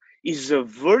group is a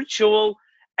virtual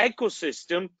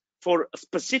ecosystem for a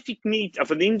specific need of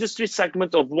an industry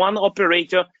segment of one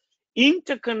operator,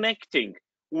 interconnecting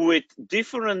with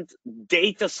different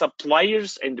data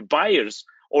suppliers and buyers,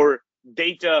 or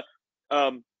data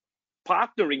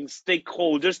partnering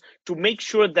stakeholders, to make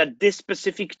sure that this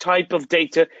specific type of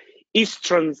data is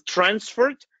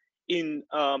transferred in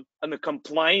a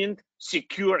compliant,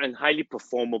 secure, and highly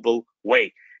performable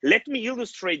way. Let me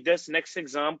illustrate this next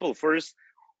example first,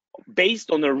 based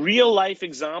on a real life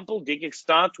example. DE-CIX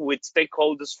start with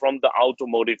stakeholders from the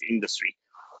automotive industry.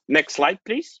 Next slide,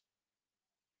 please.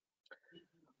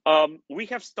 We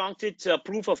have started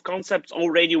proof of concepts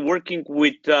already, working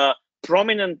with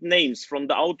prominent names from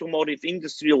the automotive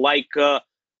industry, like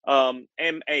MAN,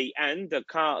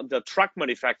 the truck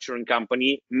manufacturing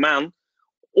company, MAN,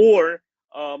 or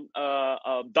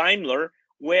Daimler,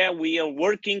 where we are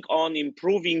working on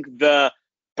improving the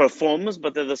performance,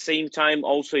 but at the same time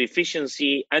also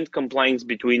efficiency and compliance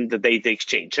between the data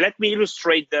exchange. Let me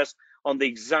illustrate this on the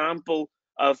example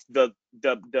of the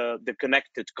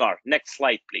connected car. Next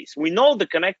slide, please. We know the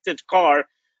connected car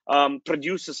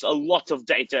produces a lot of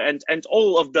data, and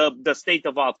all of the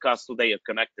state-of-art cars today are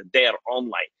connected. They are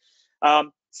online.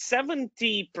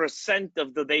 70%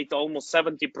 of the data, almost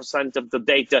 70% of the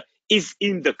data, is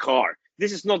in the car.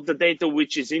 This is not the data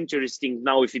which is interesting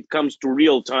now if it comes to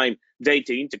real-time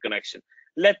data interconnection.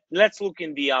 Let's look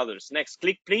in the others. Next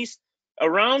click, please.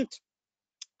 Around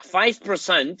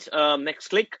 5%, next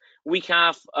click, we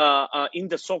have in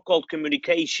the so-called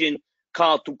communication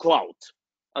car to cloud.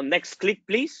 Next click,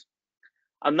 please.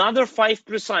 Another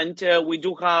 5% we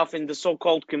do have in the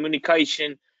so-called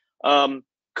communication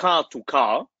car to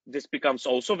car. This becomes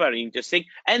also very interesting.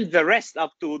 And the rest,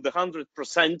 up to the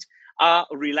 100%, are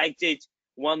related,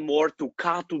 one more, to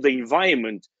car to the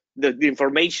environment. The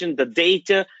information, the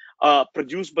data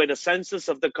produced by the sensors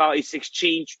of the car is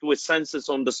exchanged with sensors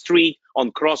on the street,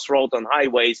 on crossroad, on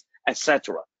highways,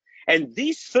 etc. And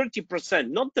these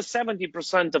 30%, not the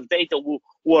 70% of data who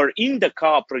are in the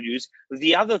car produced,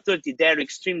 the other 30, they're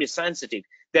extremely sensitive.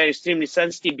 They're extremely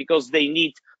sensitive because they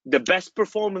need the best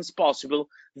performance possible.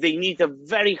 They need a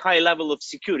very high level of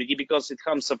security because it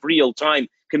comes of real-time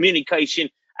communication,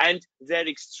 and they're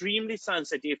extremely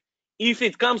sensitive if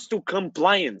it comes to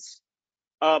compliance,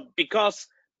 because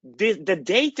the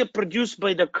data produced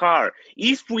by the car,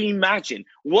 if we imagine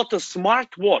what a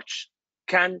smartwatch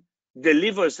can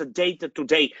deliver as a data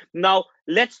today, now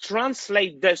let's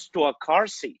translate this to a car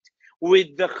seat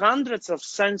with the hundreds of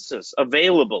sensors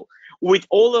available, with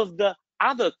all of the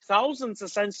other thousands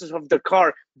of sensors of the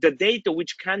car, the data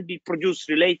which can be produced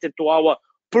related to our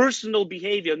personal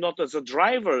behavior, not as a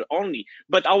driver only,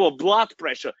 but our blood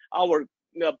pressure, our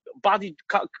body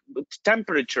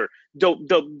temperature,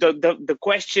 the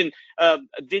question,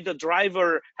 did the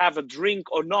driver have a drink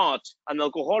or not, an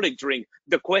alcoholic drink,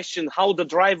 the question how the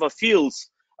driver feels,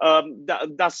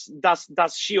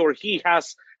 does she or he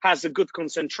has a good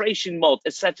concentration mode,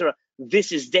 etc.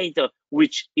 This is data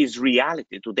which is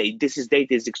reality today. This is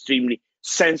data is extremely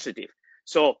sensitive.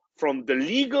 So from the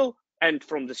legal and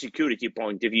from the security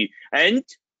point of view, and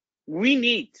we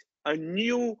need a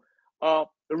new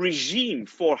regime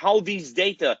for how these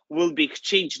data will be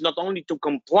exchanged, not only to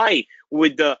comply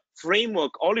with the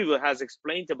framework Oliver has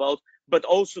explained about, but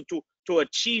also to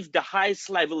achieve the highest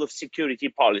level of security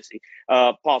policy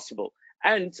possible.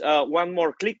 And one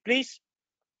more click, please.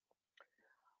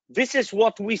 This is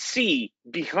what we see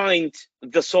behind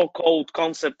the so-called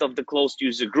concept of the closed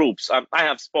user groups. I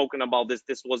have spoken about this.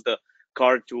 This was the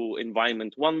card to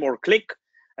environment. One more click.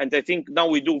 And I think now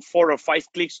we do 4 or 5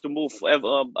 clicks to move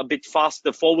a bit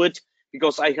faster forward,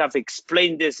 because I have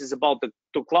explained this is about the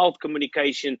cloud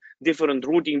communication, different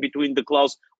routing between the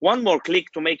clouds. One more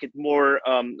click to make it more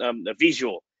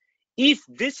visual. If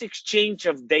this exchange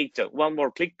of data, one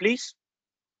more click, please.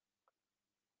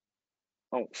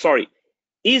 Oh, sorry,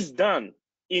 is done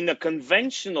in a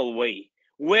conventional way,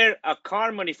 where a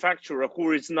car manufacturer,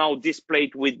 who is now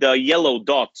displayed with the yellow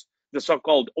dot, the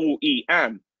so-called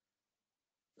OEM,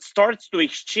 starts to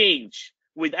exchange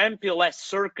with MPLS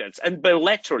circuits and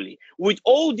bilaterally with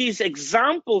all these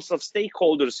examples of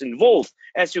stakeholders involved,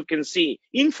 as you can see,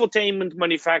 infotainment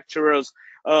manufacturers,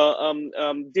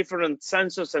 different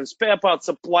sensors and spare parts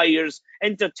suppliers,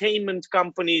 entertainment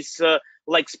companies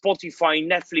like Spotify,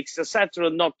 Netflix, etc.,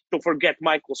 not to forget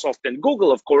Microsoft and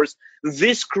Google, of course.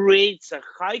 This creates a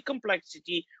high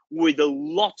complexity with a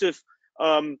lot of,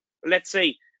 let's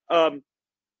say,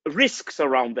 risks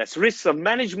around this, risks of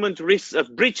management, risks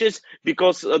of breaches,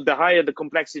 because the higher the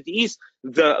complexity is,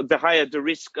 the higher the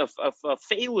risk of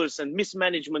failures and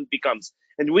mismanagement becomes.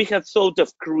 And we have thought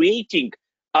of creating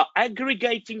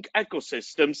aggregating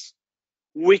ecosystems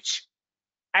which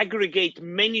aggregate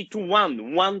many to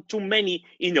one to many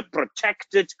in a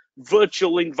protected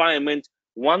virtual environment.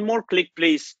 One more click,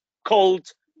 please, called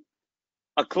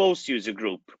a closed user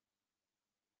group.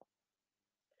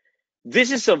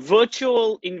 This is a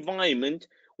virtual environment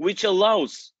which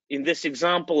allows, in this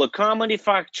example, a car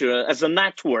manufacturer as a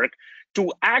network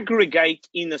to aggregate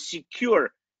in a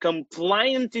secure,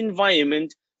 compliant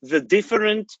environment the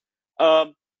different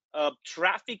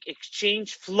traffic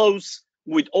exchange flows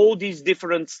with all these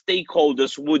different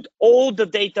stakeholders, with all the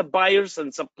data buyers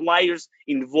and suppliers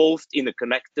involved in a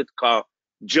connected car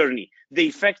journey. The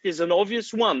effect is an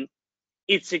obvious one.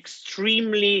 It's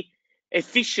extremely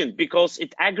efficient because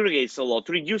it aggregates a lot,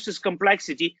 reduces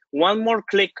complexity. One more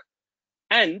click,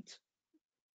 and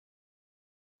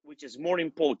which is more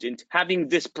important, having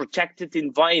this protected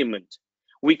environment,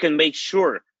 we can make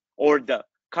sure, or the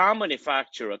car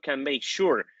manufacturer can make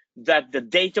sure, that the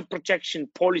data protection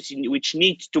policy which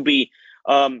needs to be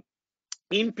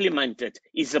implemented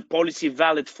is a policy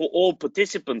valid for all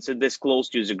participants in this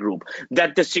closed user group,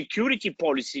 that the security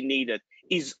policy needed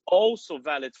is also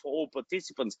valid for all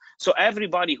participants. So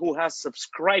everybody who has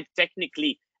subscribed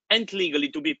technically and legally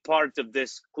to be part of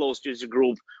this closed user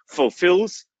group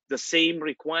fulfills the same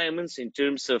requirements in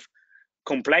terms of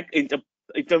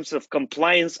in terms of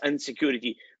compliance and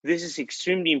security. This is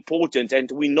extremely important,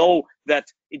 and we know that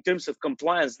in terms of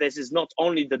compliance, this is not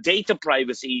only the data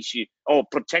privacy issue or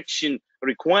protection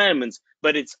requirements,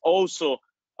 but it's also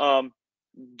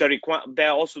there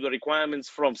are also the requirements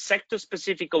from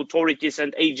sector-specific authorities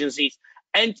and agencies,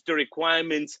 and the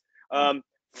requirements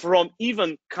from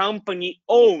even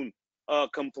company-owned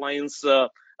compliance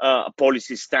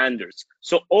policy standards.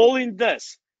 So all in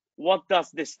this, what does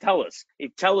this tell us?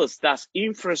 It tells us that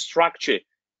infrastructure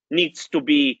needs to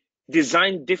be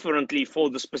designed differently for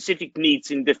the specific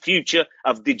needs in the future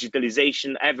of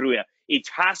digitalization everywhere. It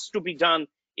has to be done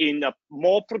in a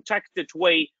more protected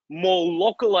way, more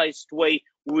localized way,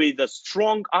 with a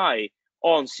strong eye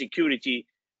on security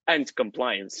and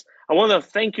compliance. I want to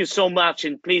thank you so much,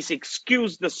 and please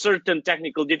excuse the certain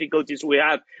technical difficulties we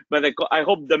had, but I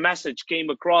hope the message came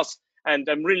across, and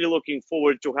I'm really looking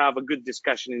forward to have a good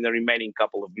discussion in the remaining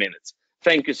couple of minutes.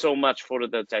 Thank you so much for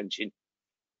the attention.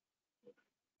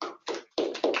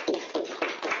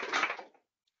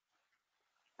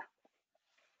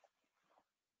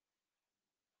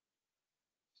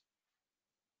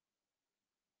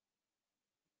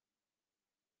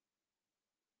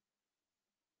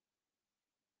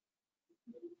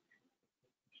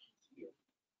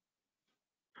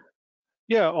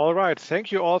 Yeah, all right.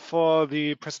 Thank you all for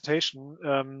the presentation.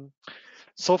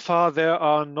 So far, there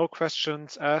are no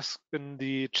questions asked in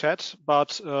the chat,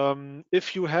 but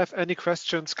if you have any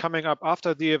questions coming up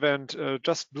after the event,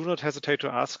 just do not hesitate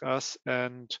to ask us,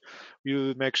 and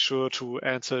we'll make sure to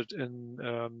answer it in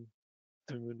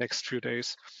the next few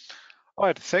days. All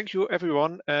right, thank you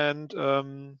everyone, and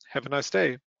have a nice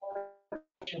day.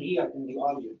 Here in the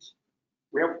audience.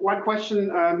 We have one question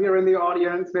here in the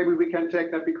audience. Maybe we can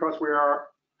take that because we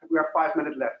have 5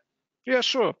 minutes left. Yeah,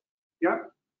 sure. Yeah.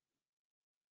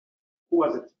 Who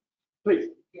was it? Please.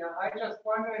 Yeah, I just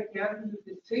wonder if you have to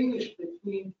distinguish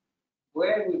between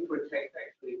where we protect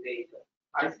actually data.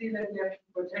 I see that you have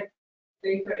to protect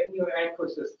data in your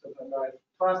ecosystem, and I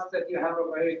trust that you have a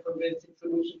very convincing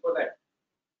solution for that.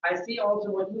 I see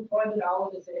also what you pointed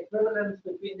out is the equivalence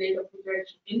between data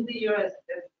protection in the US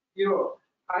and Europe.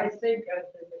 I think, as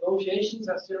the negotiations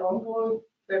are still ongoing,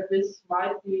 that this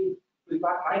might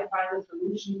find a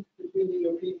solution between the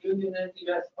European Union and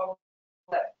the US on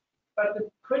that. But the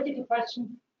critical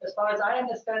question, as far as I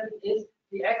understand it, is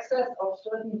the access of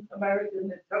certain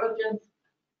American intelligence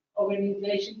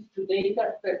organizations to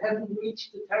data that hasn't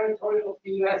reached the territory of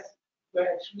the US,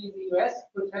 where actually the US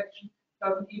protection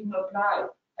doesn't even apply.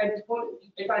 And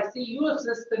if I see your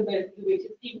system, which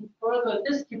is even further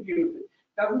distributed,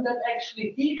 doesn't that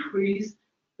actually decrease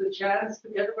the chance to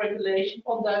get regulation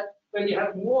on that when you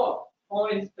have more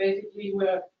points basically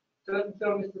where certain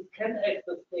services can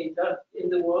access data in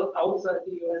the world outside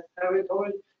the US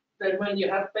territory than when you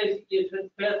have basically a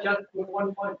transfer just from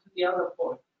one point to the other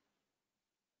point?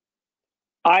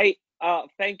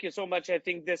 Thank you so much. I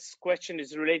think this question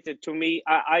is related to me.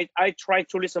 I tried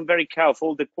to listen very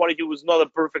careful. The quality was not a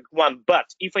perfect one, but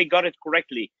if I got it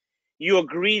correctly, you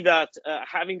agree that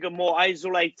having a more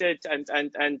isolated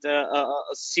and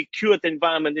secured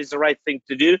environment is the right thing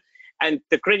to do. And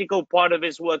the critical part of it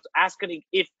is what asking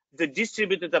if the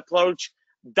distributed approach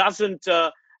doesn't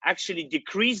actually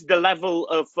decrease the level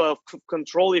of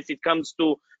control if it comes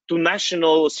to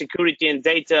national security and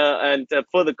data and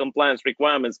further compliance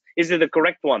requirements. Is it the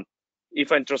correct one,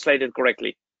 if I translated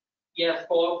correctly? Yes,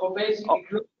 for basically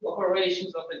group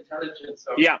operations of intelligence.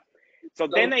 Yeah. So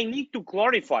then I need to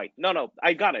clarify. No,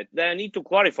 I got it. Then I need to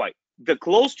clarify. The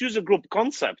closed user group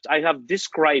concept I have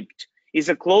described is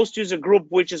a closed user group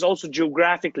which is also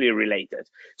geographically related.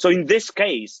 So in this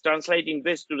case, translating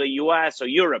this to the US or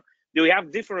Europe, we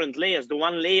have different layers. The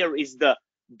one layer is the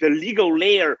legal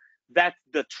layer that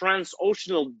the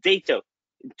transoceanic data,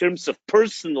 in terms of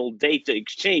personal data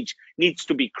exchange, needs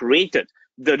to be created.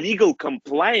 The legal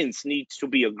compliance needs to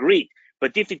be agreed.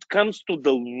 But if it comes to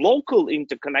the local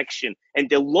interconnection and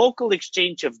the local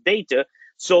exchange of data,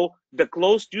 so the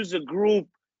closed user group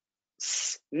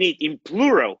need, in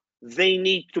plural, they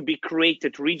need to be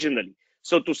created regionally.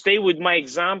 So to stay with my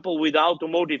example with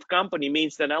automotive company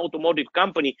means that an automotive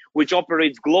company which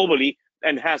operates globally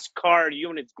and has car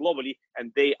units globally,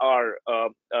 and they are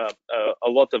a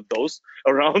lot of those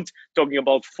around, talking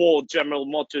about Ford, General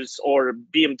Motors, or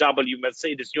BMW,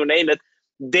 Mercedes, you name it,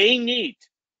 they need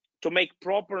to make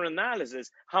proper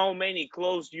analysis how many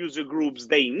closed user groups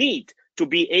they need to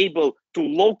be able to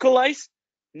localize,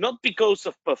 not because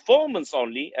of performance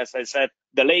only, as I said,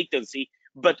 the latency,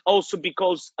 but also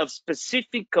because of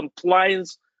specific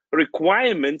compliance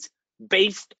requirements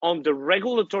based on the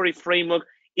regulatory framework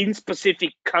in specific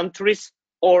countries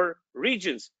or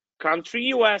regions. Country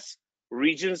US,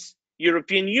 regions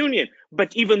European Union.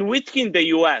 But even within the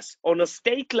US, on a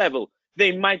state level,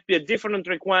 there might be a different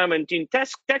requirement in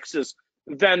Texas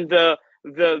than the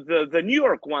New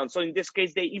York one. So in this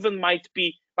case, there even might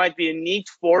be a need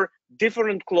for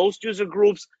different closed user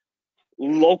groups,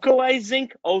 localizing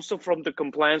also from the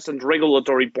compliance and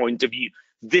regulatory point of view.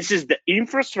 This is the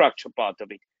infrastructure part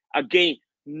of it. Again,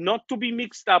 not to be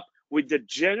mixed up with the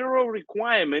general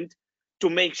requirement to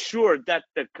make sure that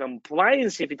the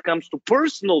compliance, if it comes to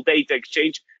personal data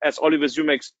exchange, as Oliver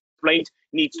Süme explained,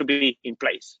 needs to be in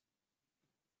place.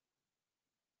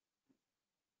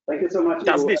 Thank you so much.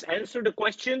 Does this answer the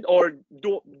question, or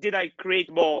did I create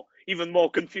even more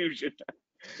confusion?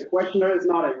 The questioner is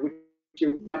nodding, which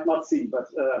you might not see, but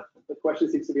the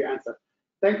question seems to be answered.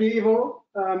 Thank you, Ivo.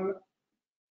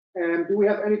 And do we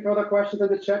have any further questions in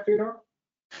the chat, Peter?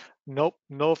 Nope,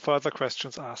 no further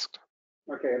questions asked.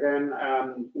 Okay, then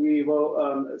we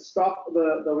will stop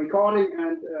the recording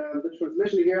and the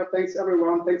transmission here. Thanks,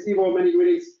 everyone. Thanks, Ivo. Many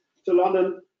greetings to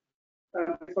London.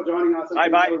 Thanks for joining us.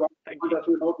 Bye-bye. Thank you.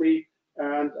 Remotely.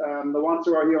 And the ones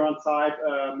who are here on site,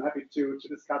 happy to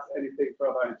discuss anything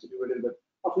further and to do a little bit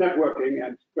of networking.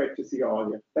 And great to see you all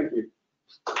here. Thank you.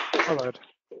 All right.